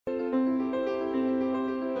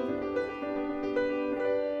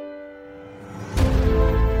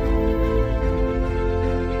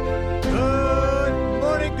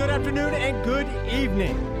and good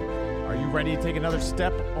evening. Are you ready to take another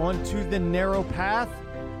step onto the narrow path?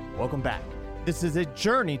 Welcome back. This is a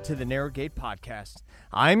Journey to the Narrow Gate podcast.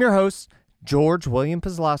 I'm your host, George William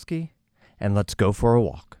Pazlowski, and let's go for a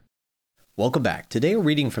walk. Welcome back. Today we're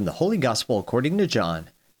reading from the Holy Gospel according to John,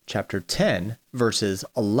 chapter 10, verses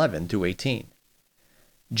 11 through 18.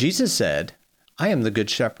 Jesus said, "I am the good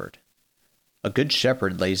shepherd. A good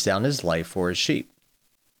shepherd lays down his life for his sheep.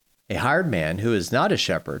 A hired man who is not a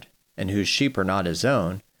shepherd, and whose sheep are not his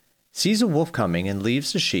own, sees a wolf coming and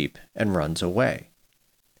leaves the sheep and runs away.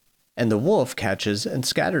 And the wolf catches and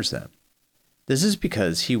scatters them. This is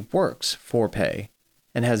because he works for pay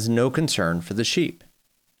and has no concern for the sheep.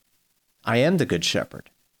 I am the good shepherd,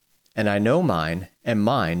 and I know mine, and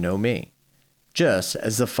mine know me, just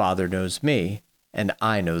as the Father knows me, and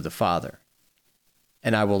I know the Father.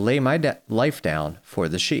 And I will lay my life down for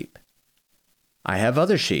the sheep. I have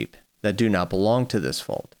other sheep that do not belong to this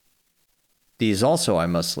fold. These also I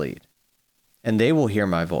must lead, and they will hear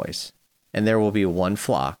my voice, and there will be one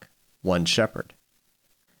flock, one shepherd.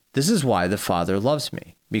 This is why the Father loves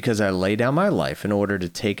me, because I lay down my life in order to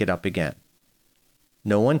take it up again.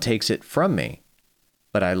 No one takes it from me,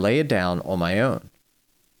 but I lay it down on my own.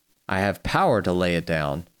 I have power to lay it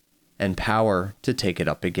down, and power to take it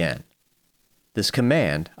up again. This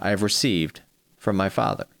command I have received from my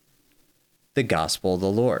Father." The Gospel of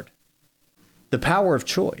the Lord. The power of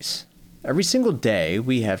choice. Every single day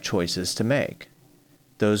we have choices to make,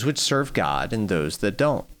 those which serve God and those that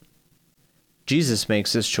don't. Jesus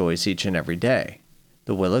makes this choice each and every day,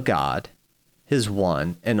 the will of God, his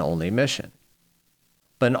one and only mission.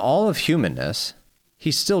 But in all of his humanness,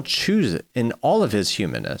 he still chooses.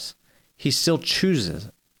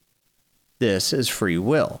 This is free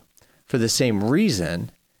will. For the same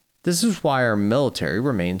reason, this is why our military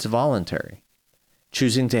remains voluntary.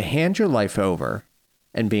 Choosing to hand your life over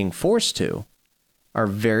and being forced to are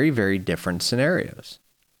very, very different scenarios.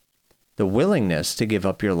 The willingness to give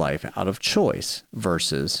up your life out of choice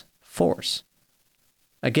versus force.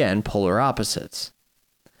 Again, polar opposites.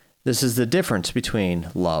 This is the difference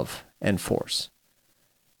between love and force.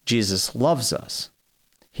 Jesus loves us.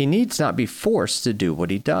 He needs not be forced to do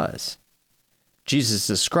what he does. Jesus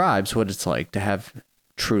describes what it's like to have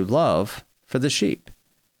true love for the sheep.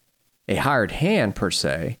 A hired hand, per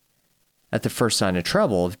se, at the first sign of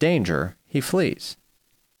trouble, of danger, he flees.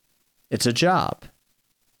 It's a job.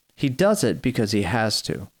 He does it because he has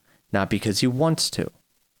to, not because he wants to.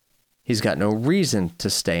 He's got no reason to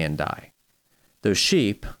stay and die. Those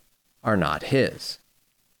sheep are not his.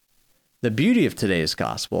 The beauty of today's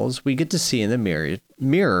gospel is we get to see in the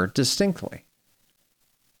mirror distinctly.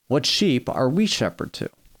 What sheep are we shepherd to?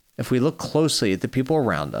 If we look closely at the people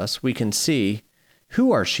around us, we can see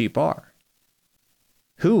who our sheep are.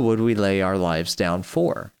 Who would we lay our lives down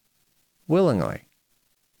for? Willingly.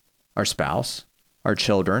 Our spouse, our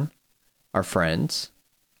children, our friends,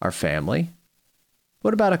 our family.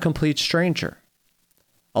 What about a complete stranger?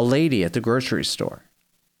 A lady at the grocery store?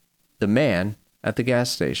 The man at the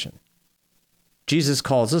gas station? Jesus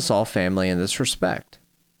calls us all family in this respect.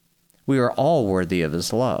 We are all worthy of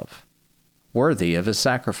his love, worthy of his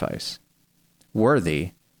sacrifice,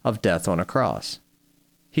 worthy of death on a cross.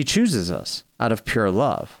 He chooses us out of pure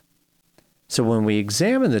love. So when we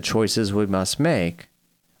examine the choices we must make,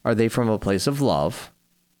 are they from a place of love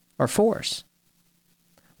or force?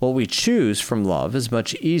 What we choose from love is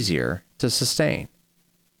much easier to sustain.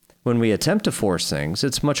 When we attempt to force things,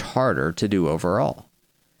 it's much harder to do overall.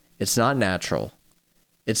 It's not natural.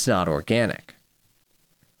 It's not organic.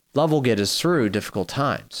 Love will get us through difficult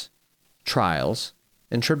times, trials,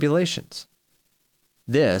 and tribulations.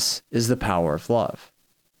 This is the power of love.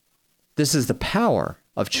 This is the power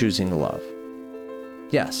of choosing love.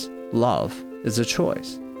 Yes, love is a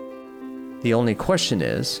choice. The only question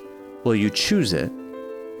is, will you choose it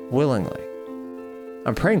willingly?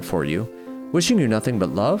 I'm praying for you, wishing you nothing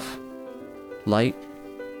but love, light,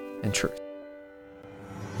 and truth.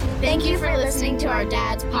 Thank you for listening to our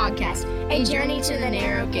dad's podcast, A Journey to the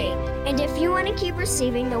Narrow Gate. And if you want to keep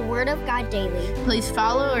receiving the Word of God daily, Please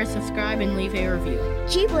follow or subscribe and leave a review.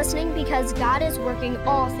 keep listening because God is working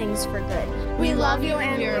all things for good. We love you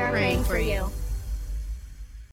and we are praying for you.